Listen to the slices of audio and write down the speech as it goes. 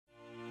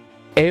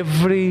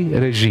Every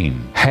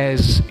regime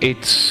has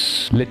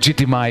its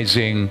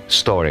legitimizing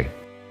story.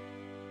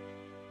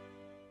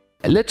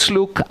 Let's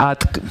look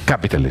at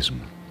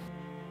capitalism.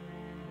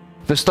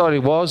 The story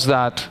was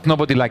that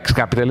nobody likes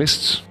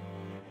capitalists,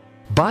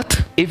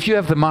 but if you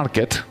have the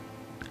market,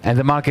 and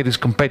the market is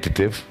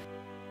competitive,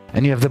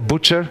 and you have the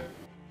butcher,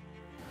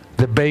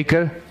 the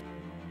baker,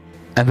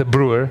 and the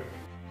brewer,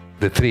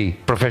 the three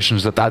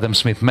professions that Adam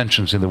Smith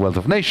mentions in The Wealth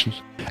of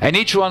Nations, and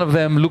each one of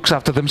them looks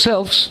after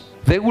themselves,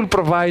 they will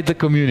provide the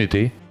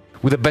community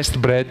with the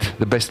best bread,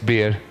 the best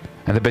beer,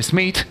 and the best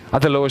meat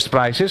at the lowest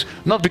prices,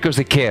 not because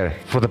they care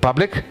for the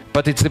public,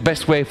 but it's the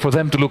best way for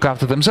them to look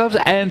after themselves,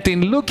 and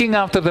in looking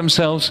after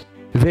themselves,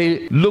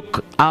 they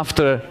look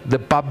after the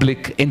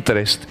public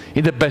interest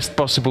in the best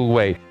possible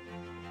way.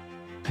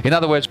 In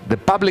other words, the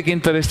public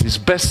interest is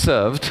best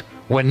served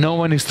when no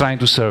one is trying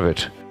to serve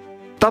it.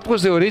 That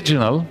was the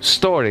original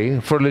story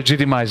for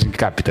legitimizing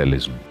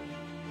capitalism.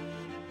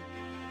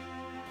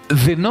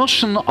 The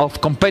notion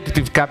of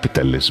competitive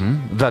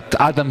capitalism that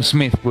Adam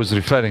Smith was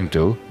referring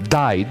to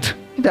died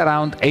in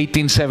around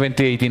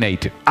 1870,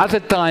 1880, at a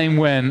time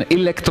when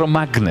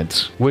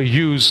electromagnets were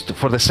used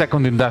for the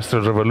second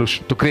industrial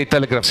revolution to create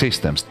telegraph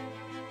systems.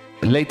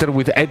 Later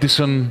with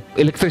Edison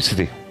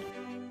electricity.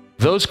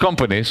 Those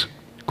companies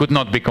could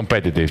not be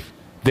competitive.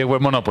 They were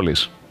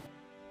monopolies.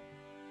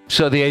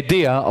 So the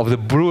idea of the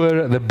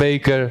brewer, the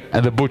baker,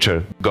 and the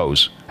butcher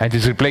goes, and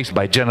is replaced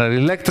by General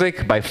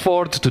Electric, by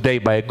Ford, today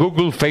by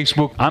Google,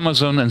 Facebook,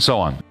 Amazon, and so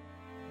on.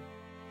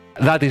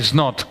 That is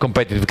not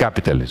competitive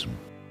capitalism.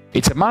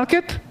 It's a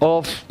market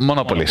of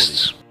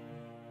monopolists.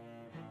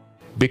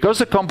 Because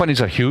the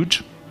companies are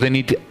huge, they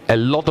need a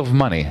lot of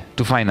money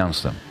to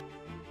finance them.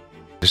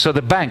 So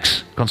the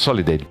banks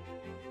consolidate.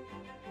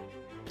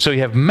 So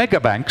you have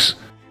mega banks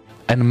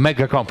and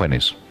mega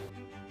companies.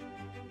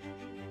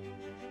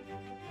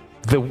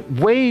 The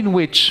way in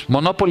which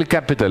monopoly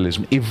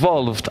capitalism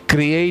evolved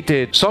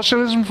created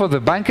socialism for the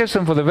bankers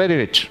and for the very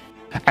rich,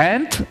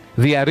 and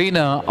the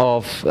arena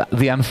of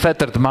the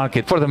unfettered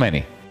market for the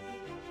many.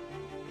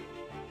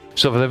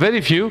 So for the very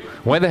few,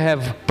 when they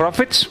have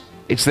profits,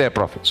 it's their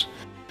profits.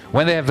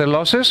 When they have their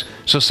losses,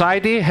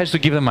 society has to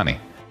give them money.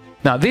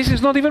 Now, this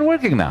is not even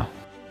working now.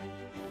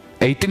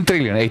 18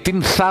 trillion,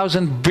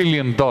 $18,000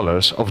 billion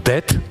of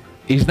debt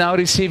is now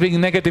receiving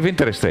negative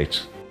interest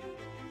rates.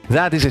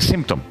 That is a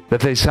symptom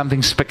that there is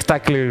something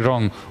spectacularly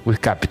wrong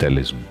with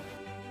capitalism.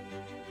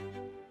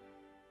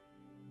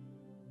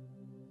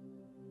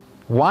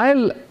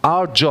 While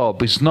our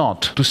job is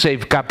not to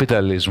save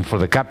capitalism for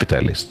the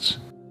capitalists,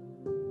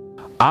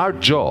 our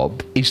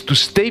job is to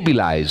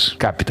stabilize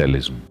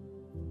capitalism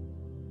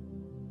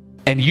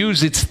and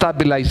use its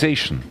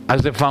stabilization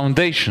as the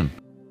foundation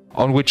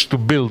on which to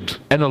build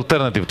an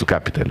alternative to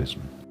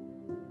capitalism.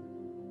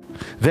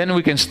 Then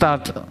we can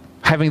start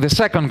having the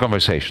second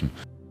conversation.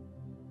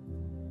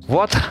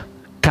 What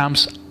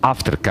comes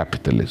after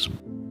capitalism?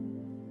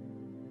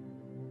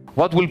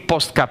 What will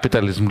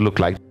post-capitalism look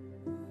like?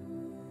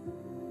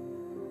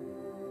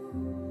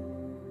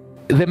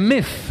 The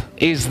myth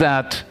is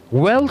that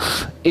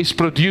wealth is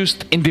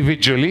produced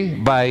individually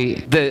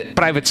by the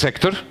private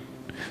sector,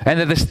 and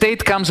that the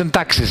state comes and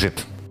taxes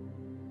it.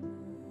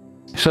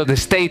 So the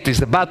state is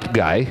the bad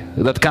guy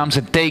that comes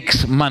and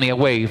takes money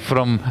away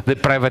from the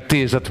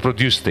privateers that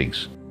produce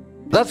things.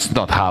 That's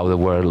not how the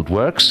world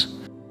works.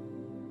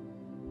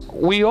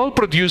 We all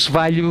produce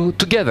value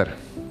together,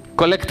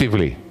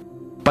 collectively.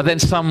 But then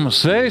some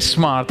very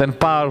smart and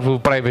powerful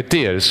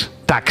privateers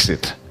tax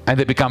it, and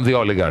they become the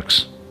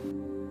oligarchs.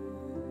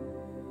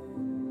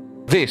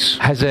 This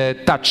has a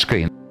touch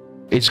screen.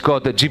 It's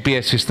got a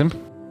GPS system.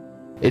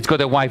 It's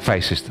got a Wi-Fi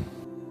system.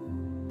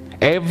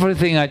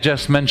 Everything I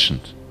just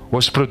mentioned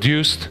was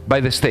produced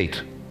by the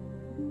state.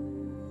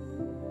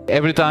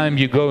 Every time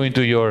you go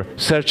into your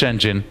search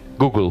engine,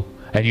 Google,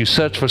 and you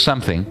search for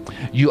something,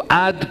 you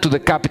add to the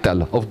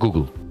capital of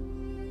Google.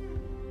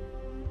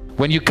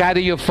 When you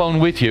carry your phone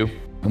with you,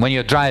 when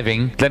you're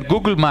driving, then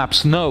Google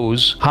Maps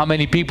knows how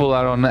many people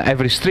are on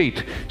every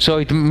street, so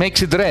it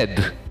makes it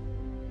red.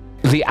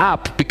 The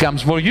app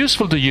becomes more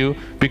useful to you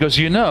because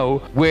you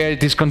know where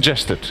it is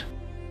congested.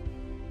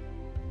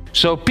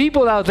 So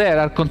people out there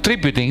are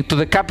contributing to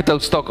the capital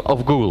stock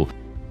of Google.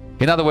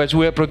 In other words,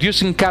 we are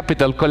producing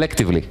capital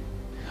collectively,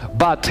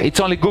 but it's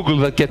only Google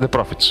that gets the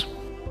profits.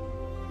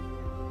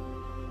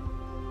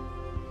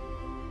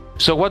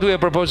 So what we are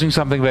proposing is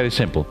something very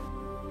simple.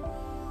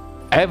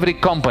 Every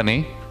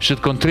company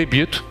should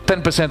contribute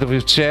 10% of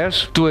its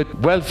shares to a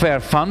welfare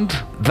fund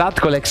that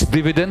collects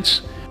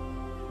dividends,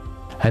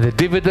 and the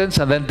dividends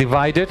are then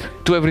divided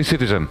to every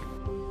citizen.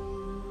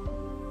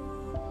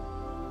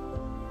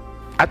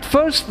 At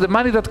first, the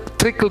money that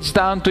trickles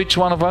down to each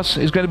one of us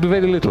is going to be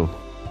very little.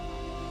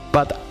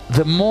 But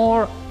the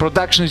more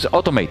production is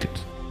automated,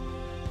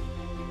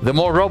 the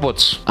more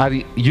robots are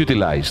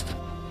utilized,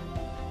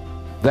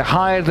 the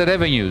higher the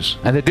revenues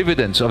and the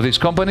dividends of these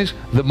companies,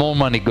 the more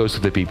money goes to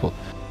the people.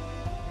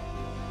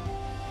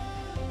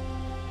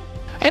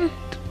 And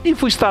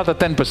If we start at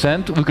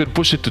 10%, we could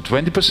push it to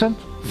 20%,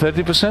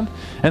 30%,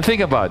 and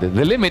think about it.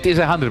 The limit is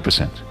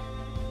 100%.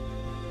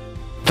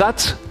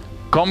 That's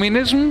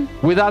communism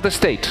without a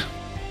state.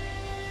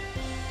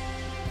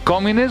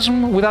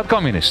 Communism without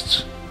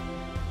communists.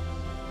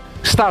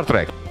 Star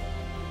Trek.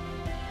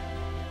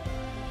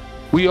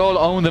 We all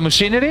own the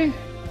machinery.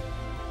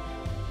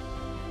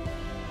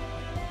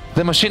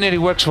 The machinery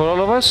works for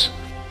all of us.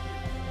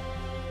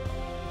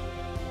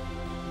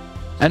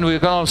 And we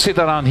can all sit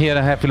around here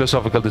and have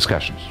philosophical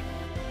discussions.